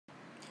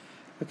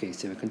Okay,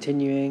 so we're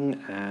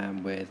continuing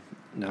with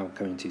now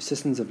coming to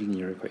systems of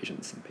linear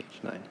equations on page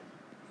 9.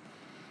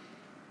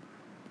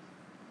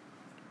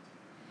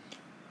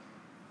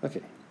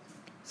 Okay,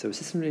 so a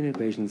system of linear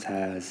equations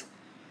has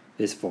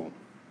this form.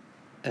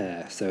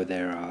 So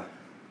there are,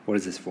 what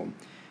is this form?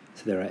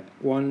 So there are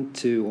 1,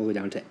 2, all the way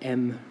down to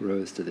m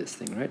rows to this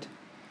thing, right?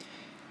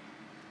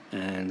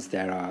 And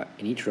there are,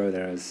 in each row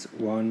there is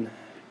 1,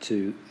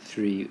 2,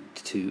 3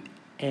 to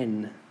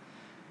n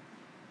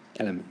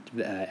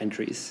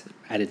entries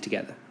added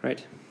together,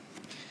 right?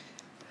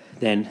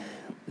 Then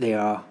these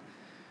are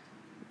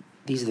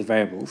the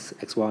variables,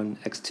 x1,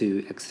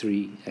 x2,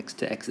 x3, x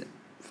to x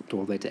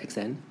all the way to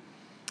xn.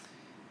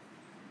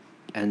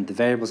 And the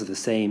variables are the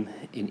same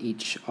in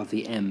each of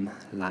the m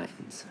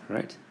lines,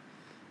 right?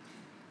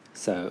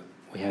 So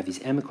we have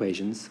these m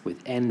equations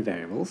with n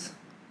variables,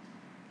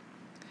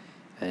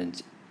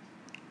 and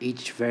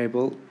each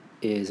variable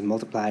is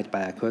multiplied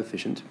by a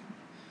coefficient,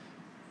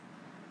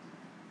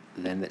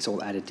 then it's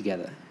all added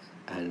together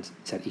and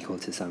set equal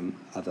to some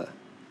other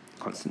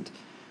constant.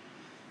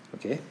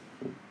 Okay?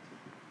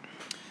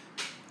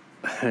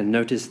 And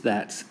notice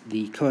that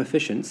the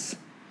coefficients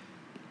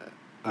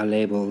are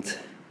labeled,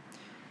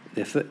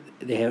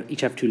 they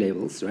each have two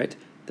labels, right?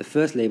 The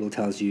first label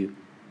tells you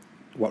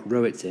what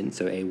row it's in,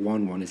 so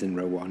A11 is in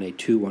row 1,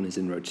 A21 is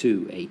in row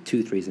 2,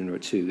 A23 is in row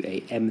 2,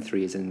 AM3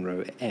 is in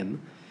row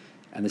M,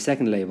 and the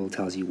second label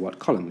tells you what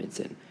column it's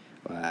in,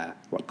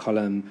 what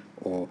column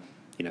or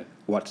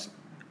what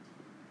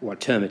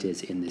term it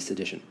is in this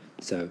addition.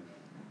 So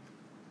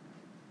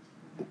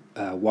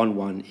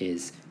 1,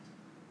 is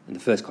in the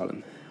first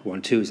column,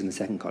 1, 2 is in the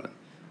second column,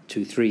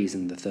 2, 3 is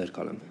in the third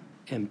column,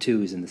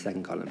 M2 is in the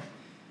second column,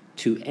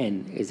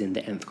 2n is in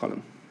the nth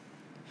column.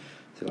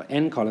 So we've got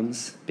n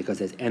columns because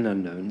there's n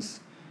unknowns.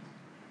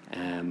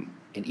 In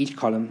each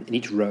column, in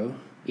each row,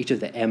 each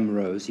of the m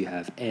rows, you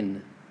have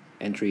n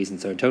entries,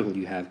 and so in total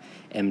you have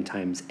m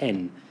times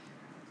n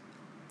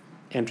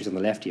entries on the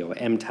left here, or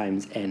m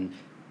times n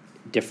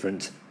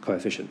different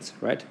coefficients,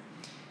 right?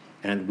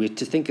 And we're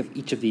to think of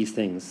each of these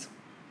things,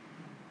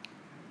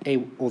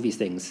 all these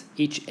things,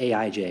 each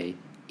aij,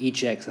 each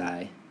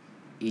xi,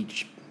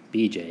 each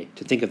bj,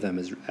 to think of them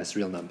as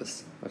real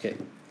numbers, okay?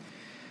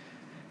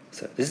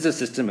 So this is a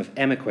system of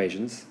m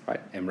equations, right,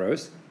 m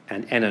rows,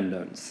 and n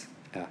unknowns,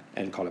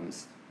 n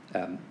columns,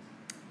 n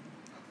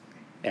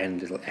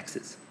little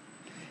x's.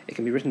 It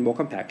can be written more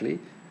compactly.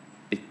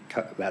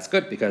 That's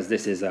good, because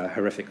this is a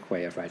horrific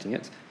way of writing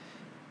it.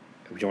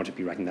 We don't want to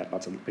be writing that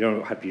lots of, we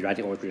don't have to be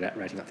writing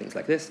out things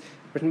like this.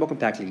 Written more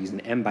compactly using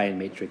an m by n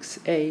matrix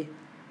A,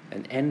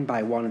 an n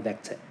by 1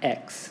 vector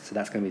x, so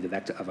that's going to be the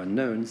vector of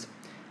unknowns,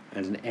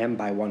 and an m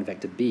by 1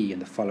 vector b in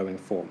the following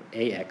form,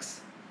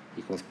 ax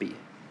equals b.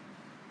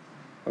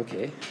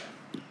 Okay,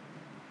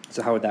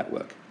 so how would that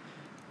work?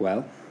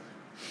 Well,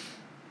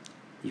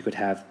 you could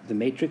have the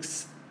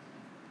matrix.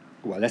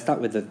 Well, let's start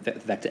with the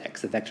vector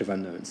x, the vector of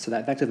unknowns. So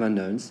that vector of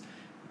unknowns,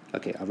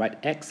 okay, I'll write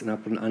x and I'll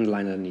put an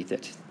underline underneath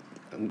it.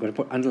 I'm going to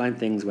put underlined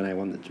things when I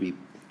want them to be,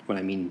 when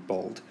I mean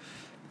bold,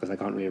 because I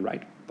can't really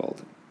write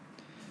bold.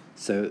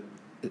 So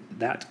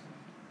that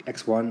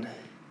x1,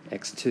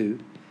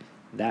 x2,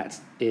 that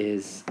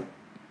is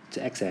to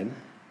xn,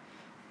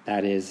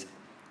 that is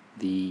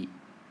the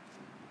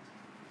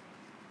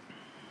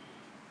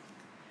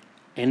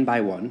n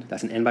by 1,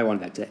 that's an n by 1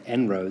 vector,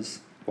 n rows,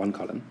 1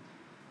 column.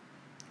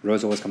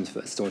 Rows always comes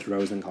first, so it's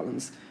rows and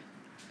columns.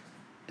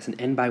 It's an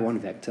n by 1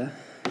 vector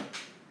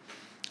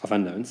of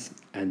unknowns,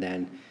 and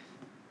then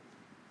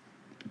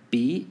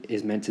b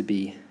is meant to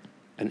be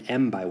an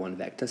m by 1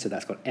 vector, so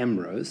that's got m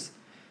rows.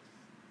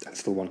 That's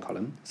still 1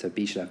 column, so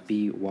b should have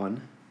b1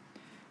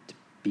 to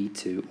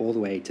b2 all the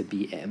way to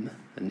bm,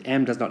 and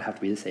m does not have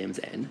to be the same as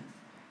n.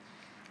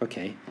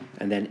 Okay,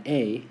 and then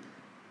a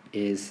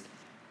is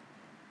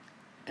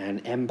an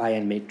m by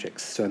n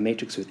matrix, so a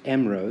matrix with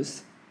m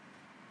rows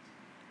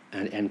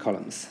and n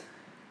columns.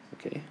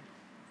 Okay,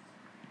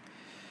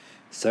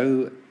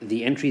 so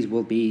the entries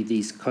will be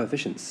these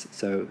coefficients.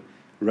 So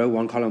row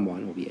 1 column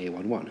 1 will be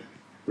a11,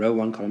 row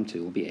 1 column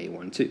 2 will be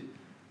a12,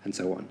 and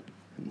so on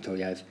until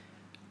you have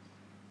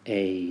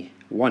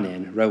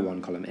a1n, row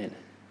 1 column n.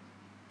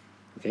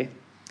 Okay,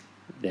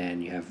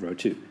 then you have row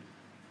 2,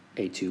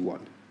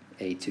 a21,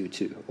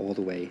 a22, all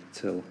the way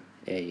till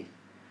a2n.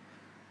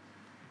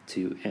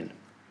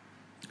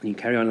 And you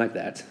carry on like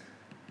that,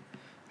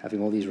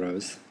 having all these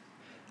rows,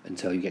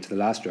 until you get to the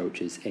last row,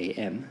 which is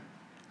AM,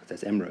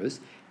 that's M rows,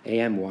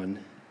 AM1,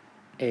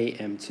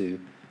 AM2,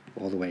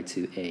 all the way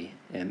to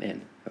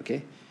AMN,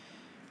 okay?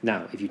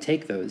 Now, if you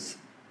take those,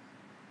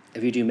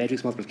 if you do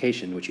matrix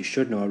multiplication, which you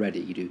should know already,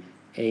 you do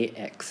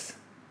AX,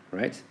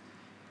 right?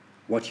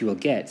 What you will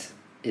get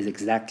is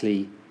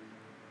exactly,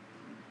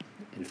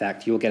 in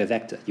fact, you will get a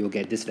vector. You will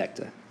get this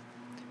vector.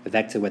 A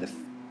vector where the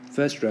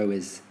first row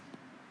is,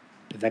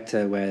 a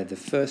vector where the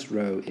first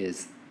row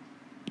is,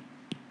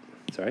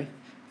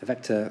 a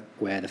vector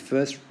where the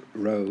first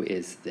row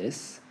is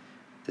this,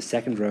 the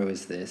second row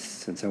is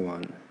this, and so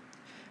on.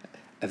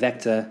 A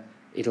vector,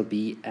 it'll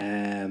be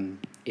a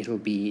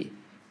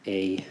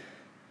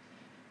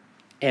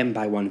m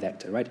by one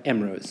vector, right?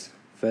 M rows,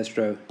 first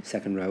row,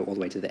 second row, all the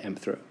way to the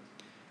mth row.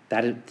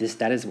 That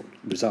is what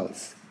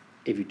results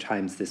if you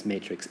times this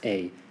matrix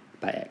A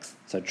by X.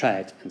 So try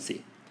it and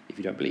see if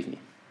you don't believe me.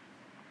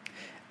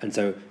 And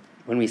so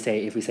when we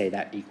say, if we say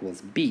that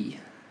equals B,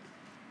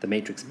 the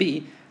matrix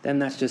B, then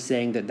that's just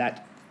saying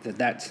that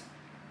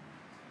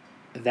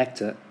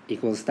vector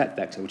equals that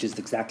vector, which is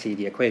exactly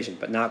the equation,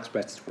 but now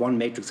expressed as one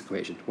matrix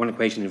equation, one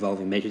equation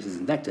involving matrices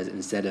and vectors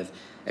instead of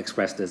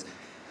expressed as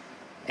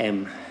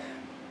m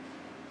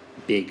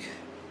big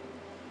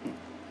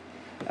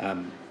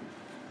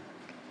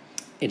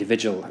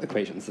individual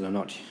equations that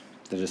are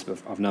just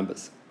of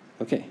numbers.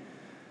 Okay.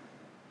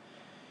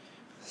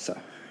 So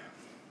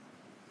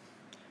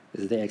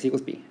this is the x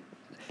equals b.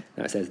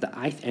 Now it says the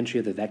ith entry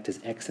of the vectors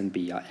x and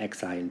b are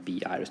xi and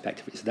bi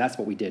respectively. So that's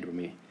what we did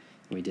when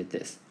we did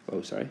this.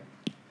 Oh, sorry.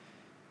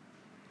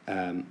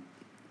 Right,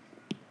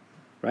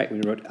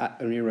 when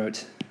we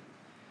wrote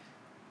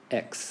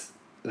x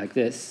like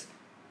this,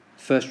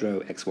 first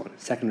row x1,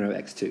 second row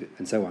x2,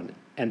 and so on,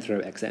 nth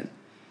row xn.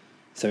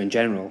 So in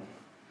general,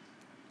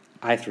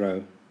 ith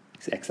row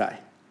is xi.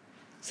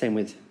 Same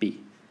with b.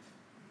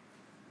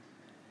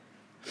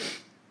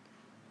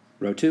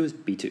 Row 2 is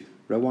b2,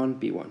 row 1,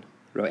 b1,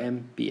 row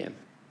m, bm.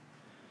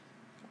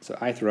 So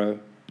ith row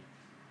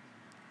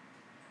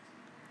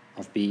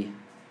of b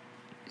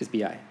is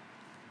bi.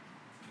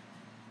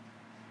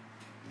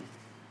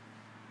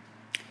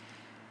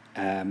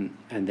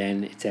 And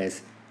then it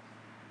says,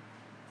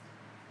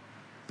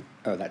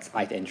 oh, that's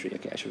ith entry.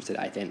 Okay, I should have said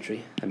ith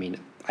entry. I mean,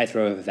 ith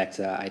row of a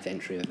vector, ith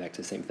entry of a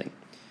vector, same thing.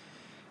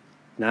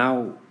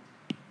 Now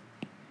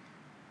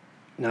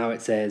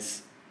it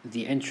says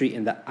the entry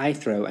in the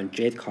ith row and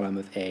jth column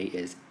of A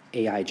is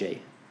aij.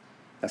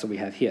 That's what we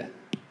have here.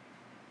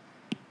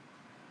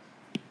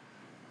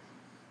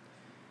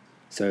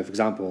 So, for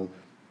example,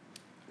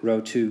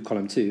 row 2,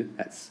 column 2,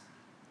 that's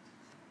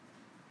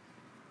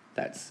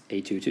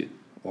A22,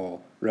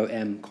 or row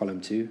m,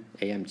 column 2,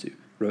 AM2,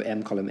 row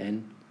m, column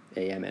n,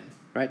 AMN,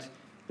 right?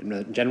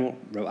 In general,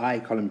 row I,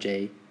 column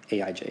j,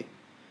 aij.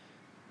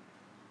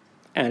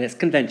 And it's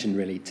convention,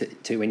 really,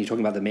 to when you're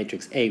talking about the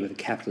matrix A with a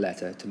capital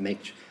letter,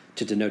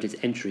 to denote its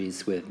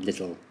entries with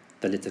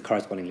the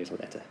corresponding little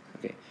letter.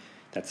 Okay,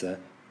 that's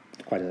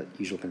quite a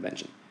usual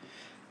convention.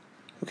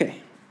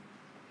 Okay.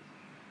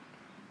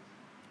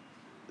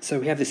 So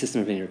we have this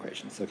system of linear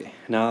equations. Okay,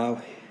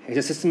 now it's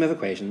a system of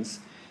equations,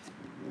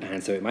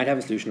 and so it might have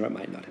a solution or it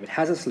might not. If it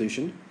has a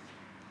solution,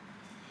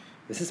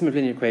 the system of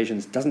linear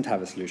equations doesn't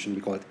have a solution,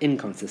 we call it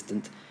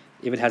inconsistent.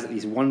 If it has at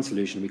least one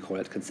solution, we call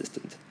it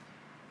consistent.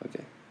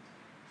 Okay.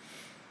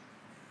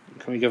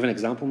 Can we give an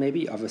example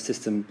maybe of a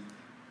system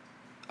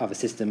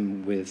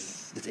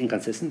that's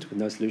inconsistent with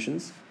no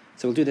solutions?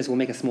 So we'll do this, we'll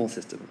make a small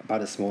system,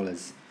 about as small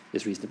as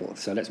is reasonable.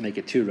 So let's make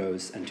it 2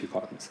 rows and 2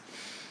 columns.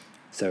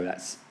 So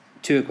that's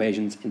 2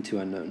 equations in 2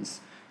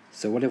 unknowns.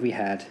 So what if we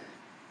had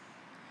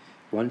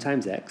 1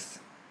 times x,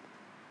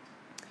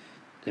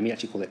 let me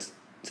actually call it,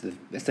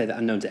 let's say the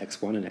unknowns are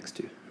x1 and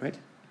x2, right?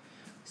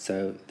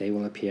 So they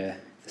will appear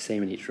the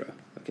same in each row,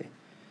 okay?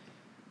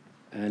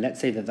 And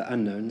let's say that the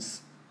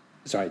unknowns,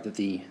 so there's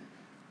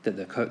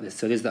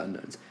the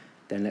unknowns.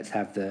 Then let's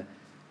have the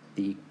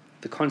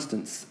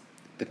constants,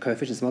 the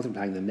coefficients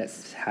multiplying them,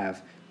 let's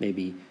have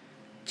maybe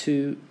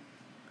 2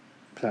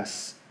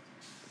 plus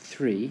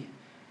 3,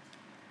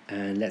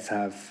 and let's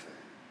have,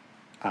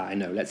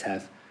 let's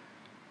have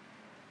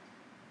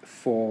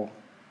 4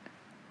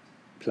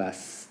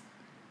 plus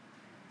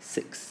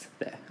 6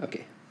 there.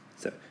 Okay,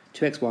 so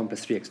 2x1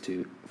 plus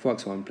 3x2,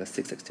 4x1 plus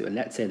 6x2, and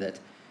let's say that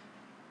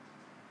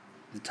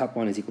the top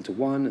one is equal to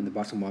 1 and the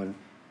bottom one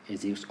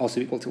is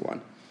also equal to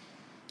 1.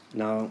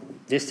 Now,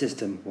 this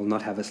system will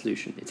not have a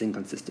solution. It's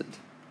inconsistent,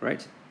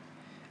 right?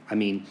 I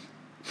mean,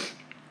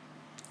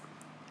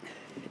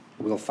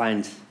 we're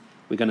going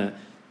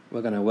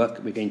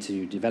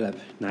to develop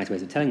nice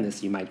ways of telling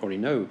this. You might already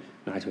know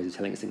nice ways of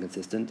telling it's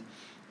inconsistent,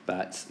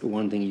 but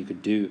one thing you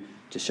could do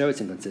to show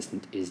it's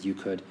inconsistent is you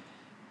could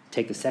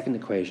take the second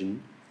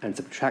equation and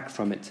subtract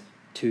from it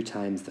 2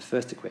 times the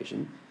first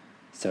equation.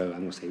 So I'm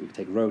going to say we could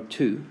take row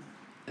 2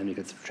 and we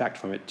could subtract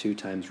from it 2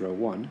 times row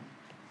 1,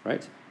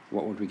 right?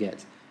 What would we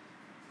get?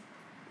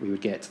 We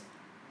would get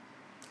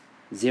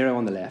 0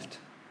 on the left,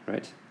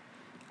 right?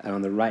 And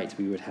on the right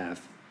we would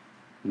have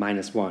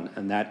 -1,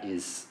 and that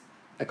is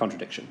a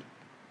contradiction.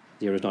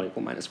 0 is not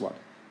equal -1.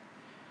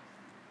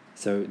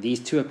 So these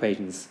 2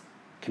 equations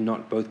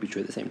cannot both be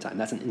true at the same time.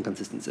 That's an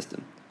inconsistent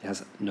system. It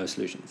has no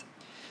solutions.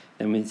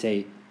 Then we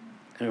say,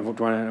 and I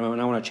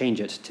want to change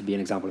it to be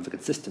an example of a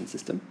consistent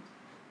system.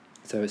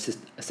 So it's just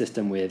a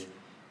system with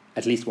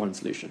at least one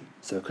solution.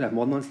 So it could have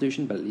more than one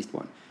solution, but at least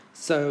one.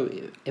 So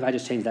if I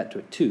just change that to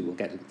a 2, we'll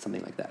get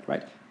something like that,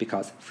 right?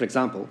 Because, for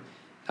example,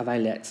 if I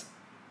let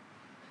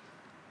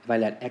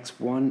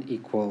x1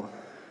 equal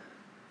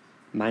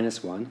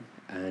 -1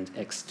 and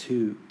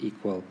x2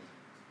 equal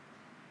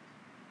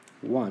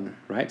 1,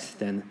 right?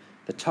 Then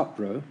the top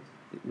row,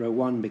 row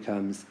 1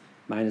 becomes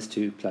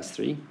 -2 plus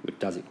 3, which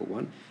does equal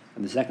 1,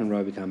 and the second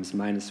row becomes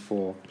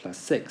 -4 plus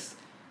 6,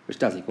 which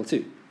does equal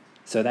 2.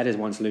 So that is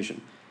one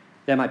solution.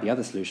 There might be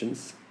other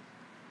solutions.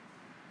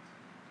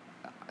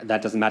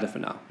 That doesn't matter for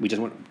now. We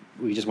just want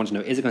to know,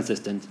 is it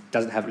consistent?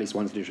 Does it have at least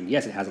one solution?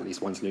 Yes, it has at least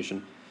one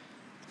solution.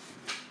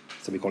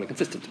 So we call it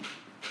consistent.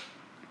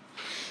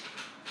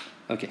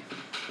 Okay.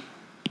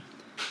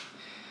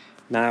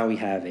 Now we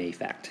have a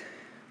fact,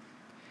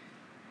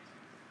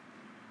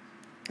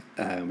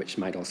 which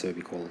might also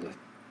be called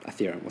a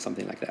theorem or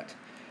something like that.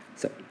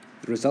 So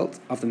the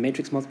result of the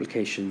matrix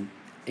multiplication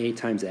A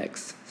times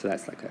X, so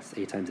that's like this,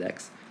 A times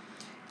X,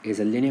 is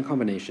a linear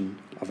combination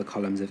of the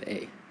columns of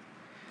A.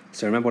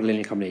 So remember what a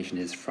linear combination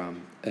is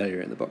from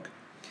earlier in the book.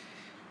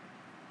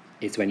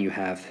 It's when you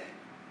have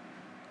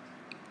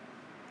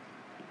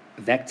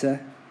a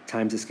vector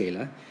times a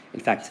scalar. In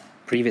fact,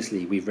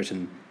 previously we have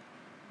written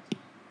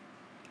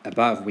the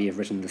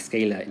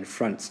scalar in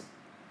front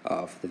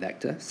of the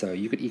vector. So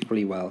you could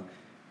equally well,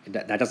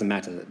 that doesn't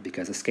matter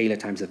because a scalar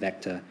times a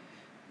vector,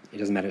 it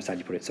doesn't matter which side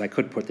you put it. So I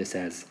could put this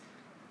as,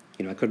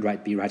 I could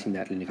be writing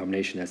that linear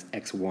combination as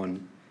x1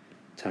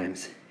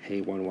 times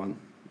a11,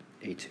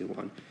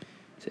 a21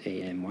 to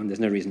am1. There's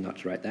no reason not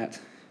to write that.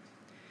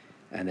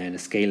 And then a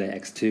scalar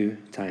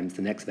x2 times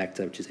the next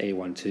vector, which is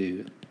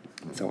a12,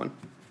 and so on.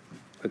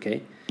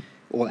 Okay,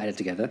 all added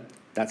together.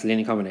 That's a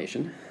linear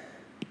combination.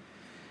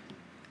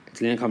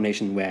 It's a linear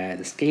combination where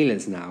the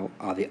scalars now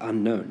are the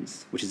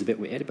unknowns, which is a bit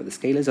weird, but the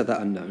scalars are the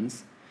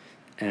unknowns,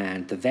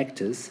 and the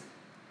vectors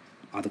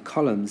are the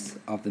columns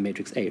of the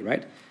matrix A,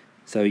 right?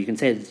 So you can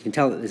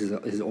tell that this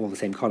is all the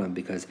same column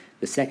because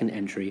the second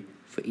entry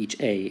for each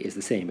A is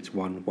the same. It's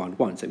 1, 1,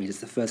 1. So it means it's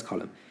the first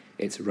column.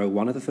 It's row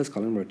 1 of the first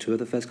column, row 2 of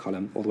the first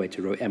column, all the way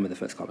to row m of the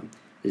first column.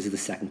 This is the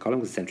second column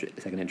because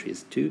the second entry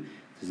is 2.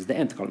 This is the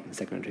nth column, the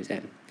second entry is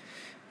n.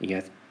 And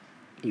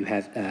you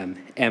have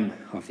m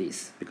of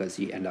these because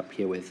you end up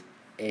here with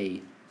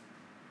you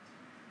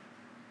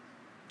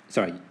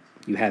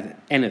have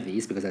n of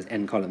these because there's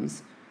n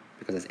columns,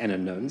 because there's n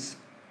unknowns,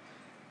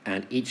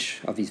 and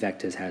each of these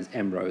vectors has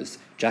m rows,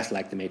 just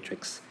like the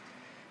matrix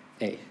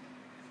A.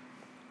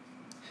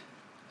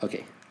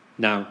 Okay,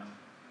 now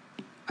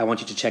I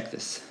want you to check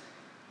this,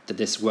 that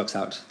this works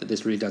out, that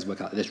this really does work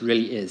out, that this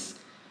really is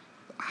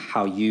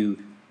how you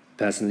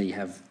personally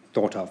have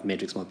thought of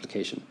matrix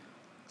multiplication.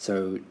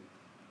 So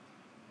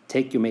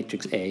take your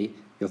matrix A,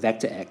 your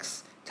vector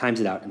x, times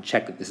it out and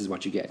check that this is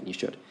what you get, and you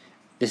should.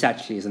 This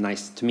actually is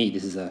to me,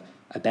 this is a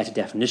better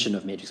definition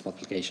of matrix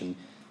multiplication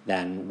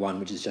than one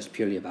which is just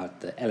purely about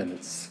the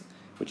elements,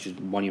 which is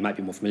one you might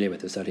be more familiar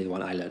with, or certainly the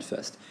one I learned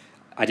first.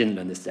 I didn't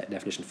learn this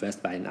definition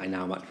first, but I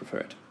now much prefer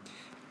it.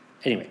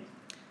 Anyway,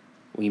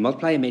 when you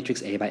multiply a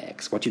matrix A by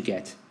x, what you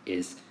get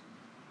is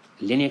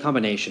a linear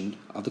combination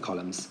of the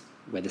columns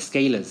where the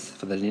vectors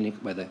for the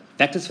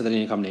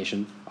linear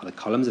combination are the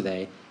columns of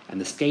A,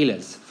 and the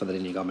scalars for the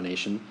linear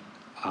combination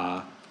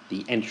are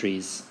the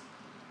entries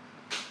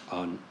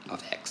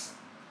of x.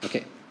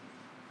 Okay.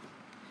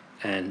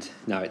 And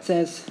now it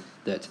says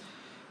that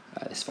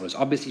this follows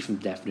obviously from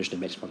the definition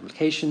of matrix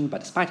multiplication, but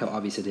despite how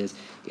obvious it is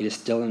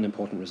still an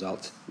important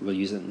result. We'll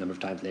use it a number of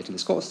times later in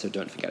this course, so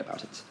don't forget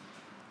about it.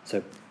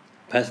 So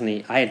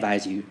personally, I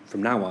advise you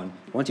from now on,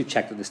 once you've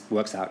checked that this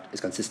works out, is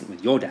consistent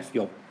with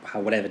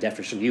whatever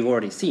definition you've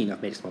already seen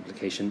of matrix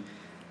multiplication,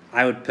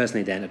 I would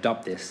personally then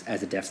adopt this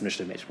as a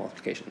definition of matrix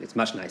multiplication. It's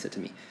much nicer to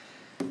me.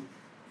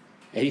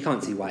 If you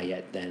can't see why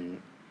yet,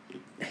 then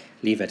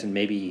leave it, and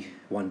maybe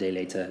one day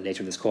later in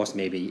this course,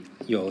 maybe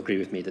you'll agree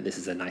with me that this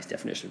is a nice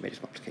definition of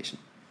matrix multiplication.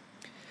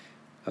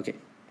 Okay.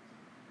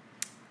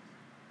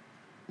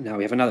 Now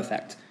we have another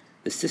fact.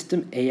 The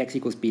system AX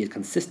equals B is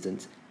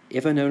consistent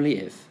if and only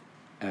if.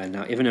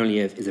 Now, if and only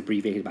if is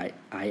abbreviated by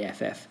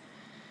IFF.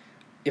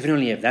 If and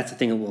only if, that's a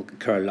thing that will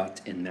occur a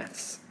lot in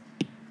maths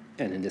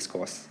and in this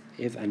course.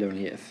 If and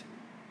only if,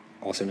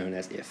 also known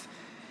as if.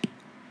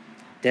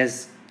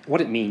 What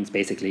it means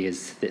basically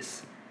is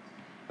this,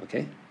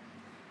 okay?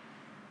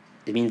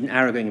 It means an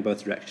arrow going in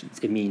both directions.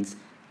 It means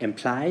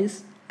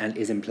implies and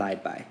is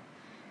implied by.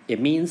 It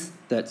means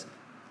that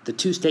the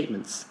two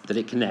statements that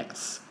it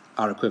connects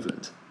are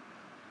equivalent.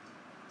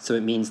 So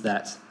it means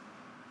that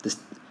this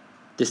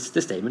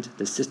statement,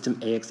 the system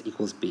AX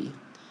equals B,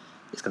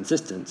 is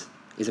consistent,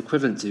 is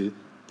equivalent to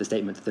the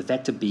statement that the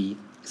vector B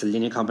is a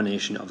linear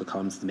combination of the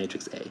columns of the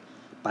matrix A.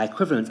 By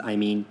equivalent, I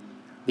mean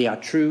they are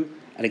true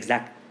at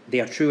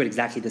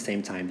exactly the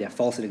same time. They are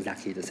false at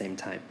exactly the same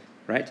time,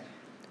 right?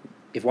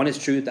 If one is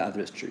true, the other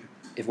is true.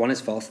 If one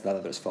is false, the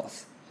other is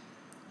false.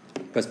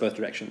 It goes both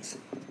directions.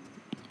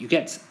 You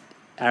get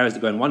arrows that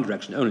go in one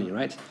direction only,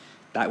 right?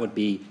 That would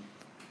be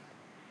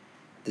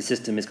the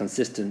system is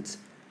consistent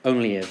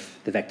only if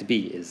the vector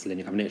B is a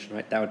linear combination,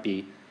 right? That would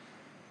be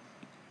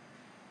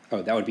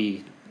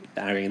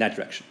the arrow in that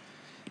direction.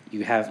 You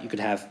could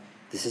have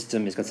the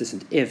system is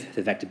consistent if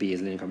the vector B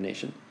is a linear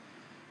combination.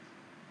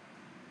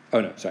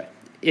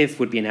 If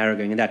would be an arrow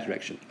going in that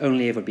direction.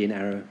 Only if would be an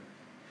arrow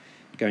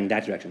going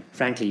that direction.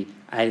 Frankly,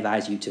 I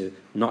advise you to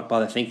not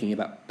bother thinking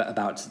about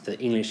the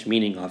English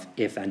meaning of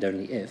if and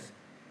only if.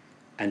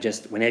 And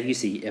just whenever you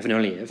see if and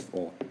only if,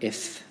 or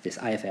if this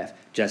IFF,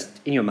 just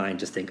in your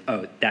mind, just think,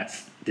 oh,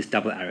 that's this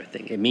double arrow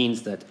thing. It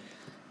means that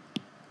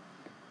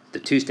the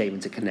two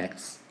statements it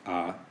connects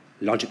are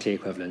logically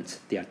equivalent.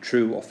 They are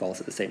true or false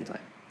at the same time.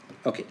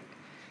 Okay,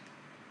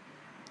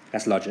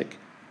 that's logic.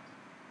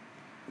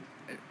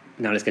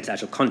 Now let's get to the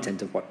actual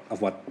content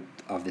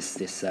of this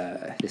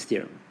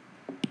theorem.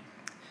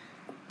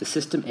 The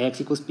system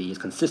AX equals B is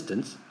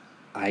consistent,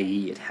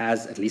 i.e. it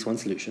has at least one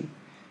solution,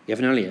 if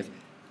and only if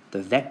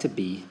the vector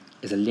B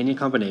is a linear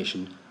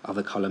combination of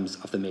the columns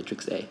of the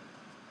matrix A.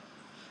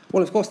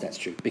 Well, of course that's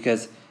true,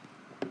 because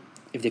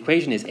if the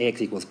equation is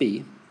AX equals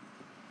B,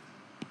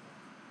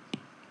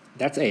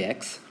 that's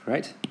AX,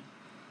 right?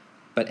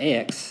 But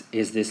AX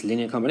is this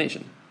linear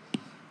combination,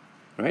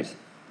 right?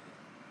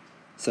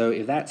 So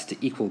if that's to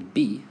equal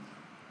B,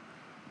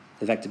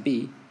 the vector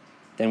B,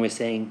 then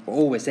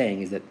all we're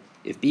saying is that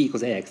if B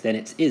equals AX, then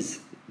it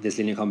is this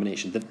linear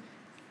combination,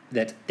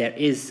 that there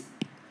is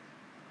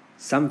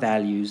some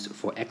values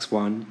for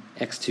x1,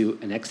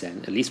 x2, and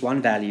xn, at least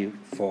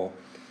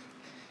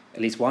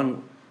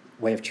one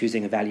way of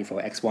choosing a value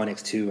for x1,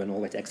 x2, and all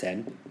the way to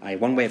xn,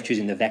 one way of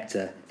choosing the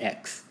vector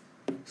x,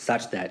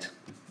 such that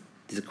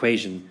this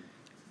equation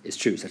is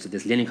true, such that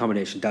this linear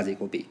combination does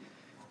equal B.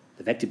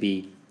 The vector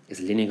B is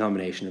a linear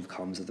combination of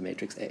columns of the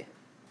matrix A.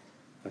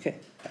 Okay,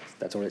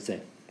 that's all it's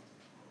saying.